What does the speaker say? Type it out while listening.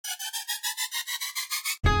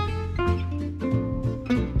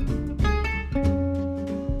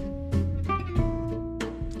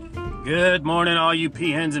Good morning, all you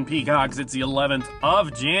peahens and peacocks. It's the 11th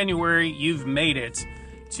of January. You've made it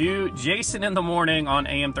to Jason in the Morning on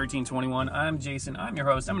AM 1321. I'm Jason. I'm your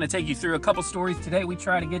host. I'm going to take you through a couple stories today. We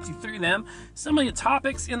try to get you through them. Some of the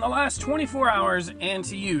topics in the last 24 hours and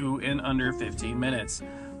to you in under 15 minutes.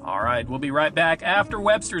 All right, we'll be right back after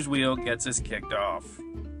Webster's Wheel gets us kicked off.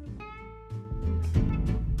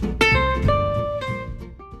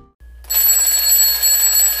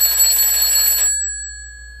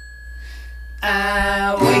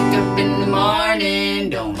 I wake up in the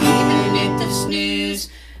morning, don't even hit the snooze.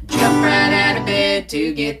 Jump right out of bed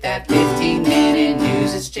to get that 15-minute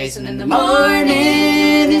news. It's Jason in the morning,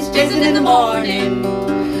 it's Jason in the morning.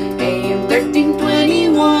 AM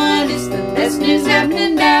 1321, it's the best news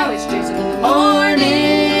happening now. It's Jason in the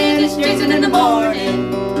morning, it's Jason in the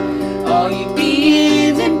morning. All you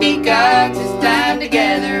peahens and peacocks, it's time to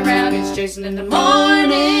gather around. It's Jason in the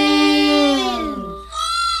morning.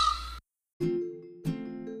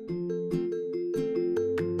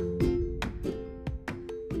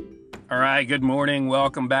 All right, good morning.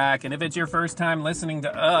 Welcome back. And if it's your first time listening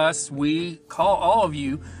to us, we call all of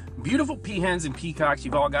you beautiful peahens and peacocks.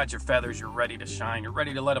 You've all got your feathers. You're ready to shine. You're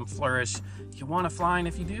ready to let them flourish. You want to fly, and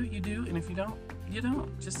if you do, you do. And if you don't, you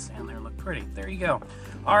don't. Just stand there and look pretty. There you go.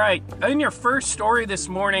 All right, in your first story this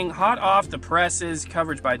morning, hot off the presses,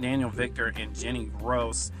 coverage by Daniel Victor and Jenny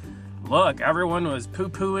Gross. Look, everyone was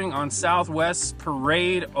poo-pooing on Southwest's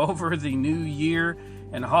parade over the new year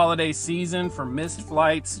and holiday season for missed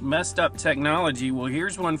flights, messed up technology. Well,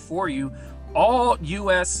 here's one for you. All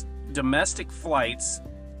U.S. domestic flights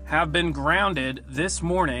have been grounded this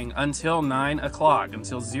morning until 9 o'clock,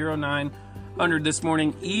 until 0900 this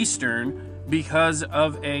morning Eastern, because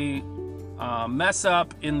of a mess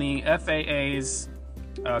up in the FAA's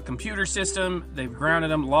computer system. They've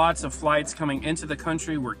grounded them. Lots of flights coming into the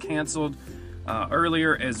country were canceled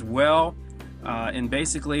earlier as well. And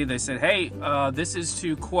basically they said, hey, this is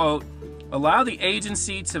to, quote, allow the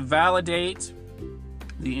agency to validate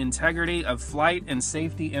the integrity of flight and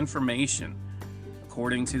safety information,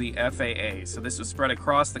 according to the FAA. So this was spread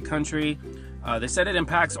across the country. They said it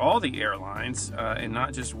impacts all the airlines and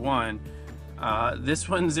not just one. This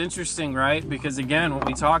one's interesting, right? Because again, what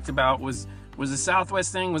we talked about was the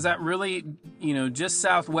Southwest thing. Was that really, just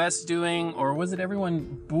Southwest doing, or was it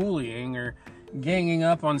everyone bullying or ganging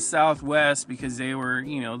up on Southwest because they were,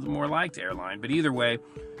 the more liked airline? But either way,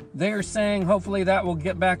 they're saying hopefully that will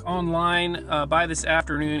get back online by this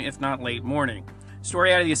afternoon, if not late morning.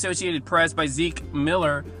 Story out of the Associated Press by Zeke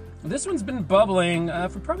Miller. This one's been bubbling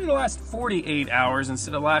for probably the last 48 hours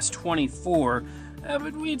instead of the last 24.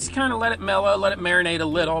 But we just kind of let it mellow, let it marinate a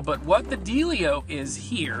little. But what the dealio is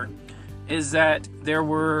here is that there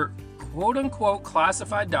were quote-unquote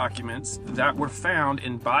classified documents that were found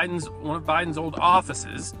in one of Biden's old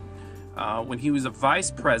offices when he was a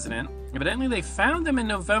vice president. Evidently, they found them in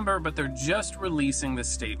November, but they're just releasing the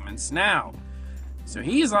statements now. So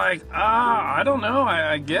he's like, I don't know.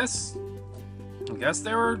 I guess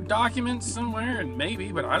there were documents somewhere, and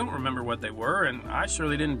maybe, but I don't remember what they were, and I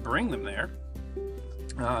surely didn't bring them there.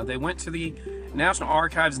 They went to the National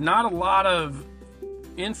Archives. Not a lot of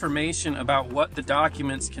information about what the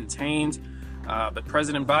documents contained, but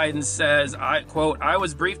President Biden says, I quote, I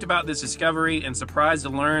was briefed about this discovery and surprised to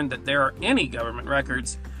learn that there are any government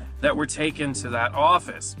records that were taken to that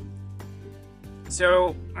office.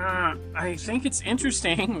 So I think it's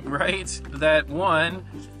interesting, right, that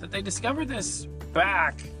they discovered this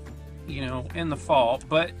back, in the fall,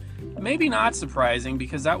 but maybe not surprising,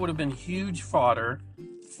 because that would have been huge fodder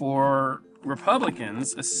for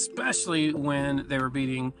Republicans, especially when they were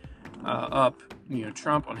beating up,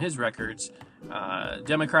 Trump on his records.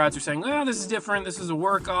 Democrats are saying, well, this is different. This is a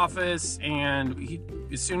work office. And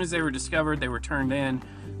as soon as they were discovered, they were turned in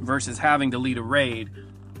versus having to lead a raid.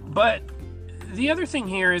 But the other thing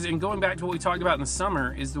here is, and going back to what we talked about in the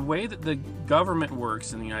summer, is the way that the government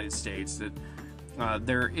works in the United States, that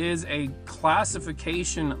there is a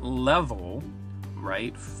classification level,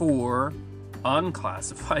 right, for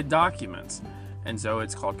unclassified documents, and so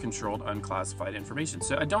it's called controlled unclassified information.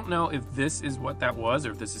 So I don't know if this is what that was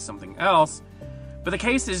or if this is something else, but the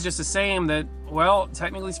case is just the same, that, well,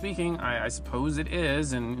 technically speaking, I suppose it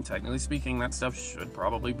is, and technically speaking, that stuff should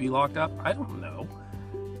probably be locked up. I don't know,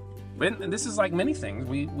 but this is like many things.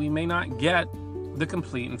 We may not get the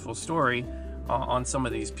complete and full story on some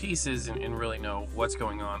of these pieces and really know what's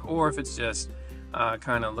going on, or if it's just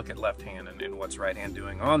kind of look at left hand and what's right hand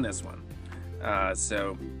doing on this one.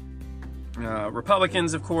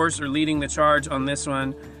 Republicans, of course, are leading the charge on this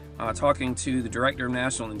one, talking to the Director of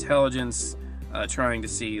National Intelligence, trying to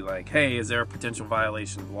see, like, hey, is there a potential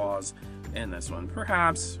violation of laws in this one.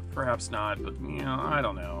 Perhaps not, but I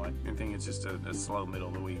don't know. I think it's just a slow middle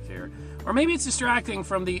of the week here. Or maybe it's distracting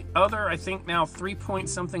from the other, I think now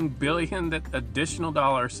 3-point-something billion that additional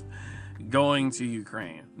dollars going to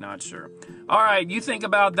Ukraine. Not sure. All right, you think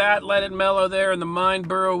about that. Let it mellow there in the mind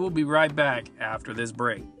burrow. We'll be right back after this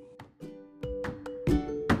break.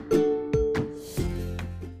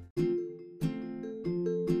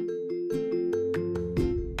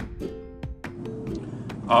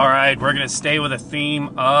 All right, we're going to stay with the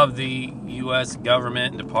theme of the U.S.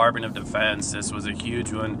 government and Department of Defense. This was a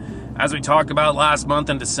huge one, as we talked about last month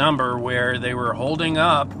in December, where they were holding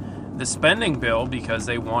up the spending bill because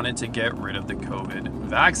they wanted to get rid of the COVID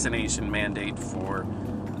vaccination mandate for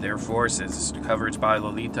their forces. Coverage by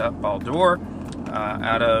Lolita Baldour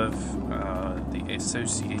out of the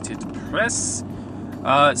Associated Press.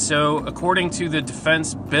 So according to the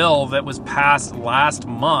defense bill that was passed last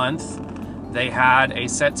month, they had a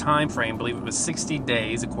set time frame, I believe it was 60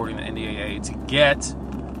 days, according to NDAA, to get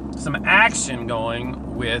some action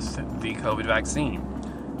going with the COVID vaccine.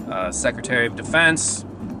 Secretary of Defense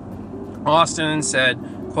Austin said,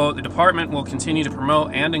 quote, "The department will continue to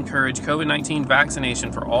promote and encourage COVID-19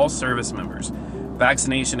 vaccination for all service members.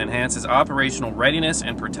 Vaccination enhances operational readiness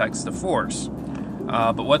and protects the force."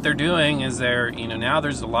 But what they're doing is now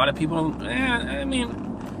there's a lot of people,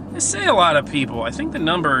 they say a lot of people. I think the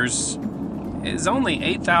numbers is only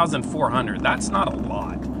 8,400. That's not a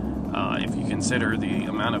lot if you consider the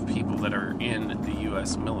amount of people that are in the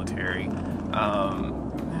U.S. military.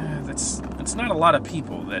 That's not a lot of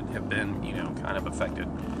people that have been, kind of affected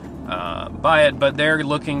by it. But they're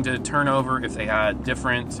looking to turn over if they had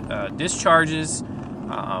different discharges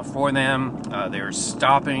for them. They're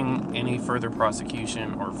stopping any further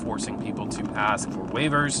prosecution or forcing people to ask for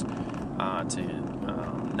waivers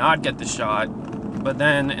to not get the shot. But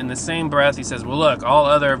then, in the same breath, he says, well, look, all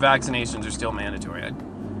other vaccinations are still mandatory.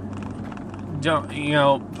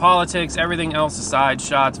 Politics, everything else aside,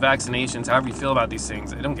 shots, vaccinations, however you feel about these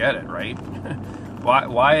things, I don't get it, right?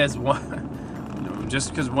 Why is one,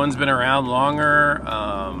 just because one's been around longer,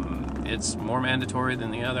 it's more mandatory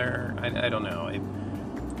than the other? I don't know.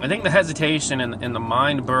 I think the hesitation and the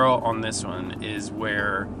mind burrow on this one is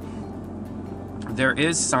where there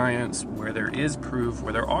is science, where there is proof,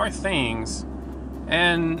 where there are things.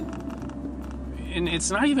 And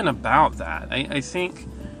it's not even about that. I think,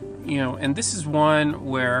 and this is one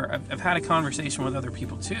where I've had a conversation with other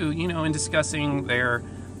people too, in discussing their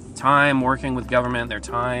time working with government, their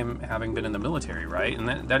time having been in the military, right?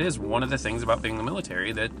 And that is one of the things about being in the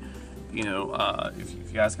military that,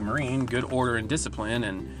 if you ask a Marine, good order and discipline,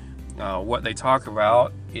 and what they talk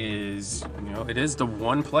about is, it is the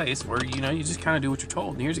one place where, you just kind of do what you're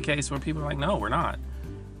told. And here's a case where people are like, no, we're not.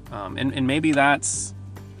 And maybe that's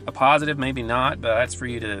a positive, maybe not, but that's for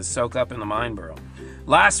you to soak up in the mind burrow.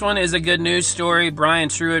 Last one is a good news story. Brian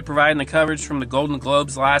Truitt providing the coverage from the Golden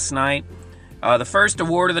Globes last night. The first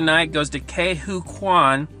award of the night goes to Ke-Huy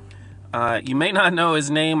Quan. You may not know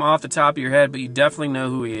his name off the top of your head, but you definitely know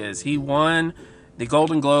who he is. He won the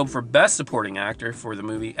Golden Globe for Best Supporting Actor for the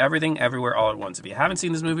movie Everything Everywhere All at Once. If you haven't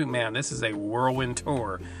seen this movie, man, this is a whirlwind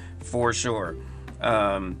tour for sure.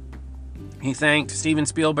 He thanked Steven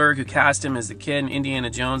Spielberg, who cast him as the kid in Indiana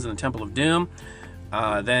Jones and the Temple of Doom.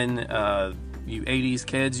 You 80s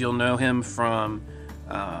kids, you'll know him from,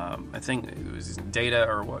 I think it was Data,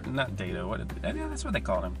 or what? Not Data. Yeah, that's what they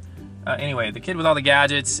called him. Anyway, the kid with all the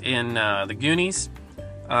gadgets in the Goonies.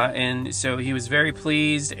 And so he was very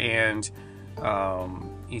pleased, and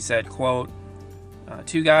he said, quote,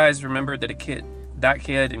 "Two guys remembered that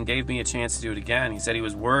kid and gave me a chance to do it again." He said he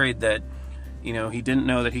was worried that he didn't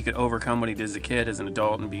know that he could overcome what he did as a kid, as an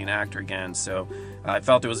adult, and be an actor again. So I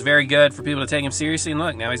felt it was very good for people to take him seriously. And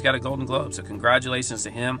look, now he's got a Golden Globe. So congratulations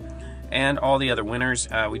to him and all the other winners.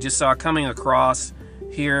 We just saw coming across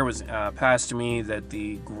here was passed to me that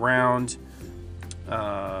the ground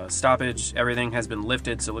stoppage, everything has been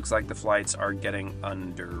lifted. So it looks like the flights are getting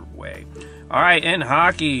underway. All right, in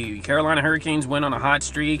hockey, Carolina Hurricanes went on a hot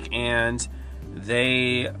streak, and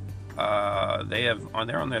they're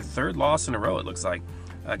on their third loss in a row, it looks like,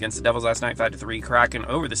 against the Devils last night, 5-3. Kraken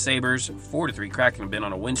over the Sabres, 4-3. Kraken have been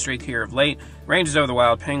on a win streak here of late. Rangers over the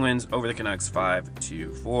Wild. Penguins over the Canucks,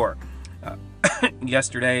 5-4.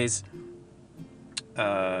 Yesterday's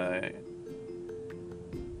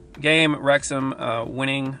game, Wrexham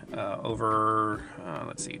winning over,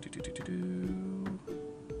 let's see,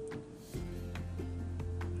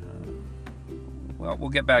 well, we'll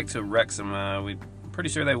get back to Wrexham. We're pretty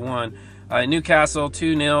sure they won. Newcastle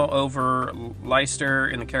 2-0 over Leicester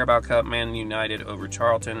in the Carabao Cup. Man United over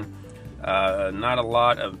Charlton Not a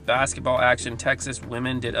lot of basketball action. Texas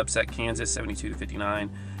women did upset Kansas 72-59.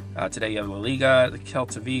 Today you have La Liga, the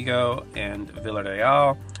Celta Vigo, and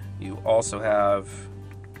Villarreal. You also have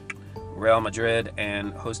Real Madrid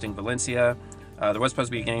and hosting Valencia. There was supposed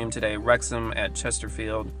to be a game today, Wrexham at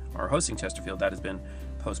Chesterfield, or hosting Chesterfield. That has been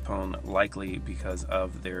postponed, likely because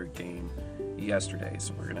of their game yesterday.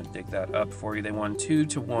 So we're going to dig that up for you. They won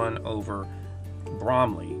 2-1 over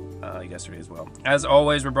Bromley yesterday as well. As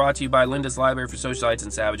always, we're brought to you by Linda's Library for Socialites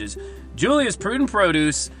and Savages, Julia's Prudent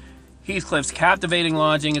Produce, Heathcliff's Captivating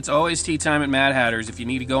Lodging. It's always tea time at Mad Hatter's. If you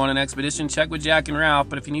need to go on an expedition, check with Jack and Ralph,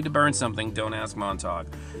 but if you need to burn something, don't ask Montauk.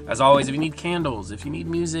 As always, if you need candles, if you need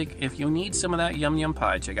music, if you need some of that yum yum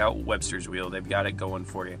pie, check out Webster's Wheel. They've got it going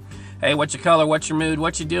for you. Hey, what's your color? What's your mood?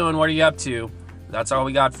 What you doing? What are you up to? That's all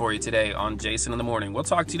we got for you today on Jason in the Morning. We'll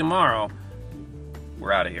talk to you tomorrow.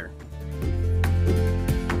 We're out of here.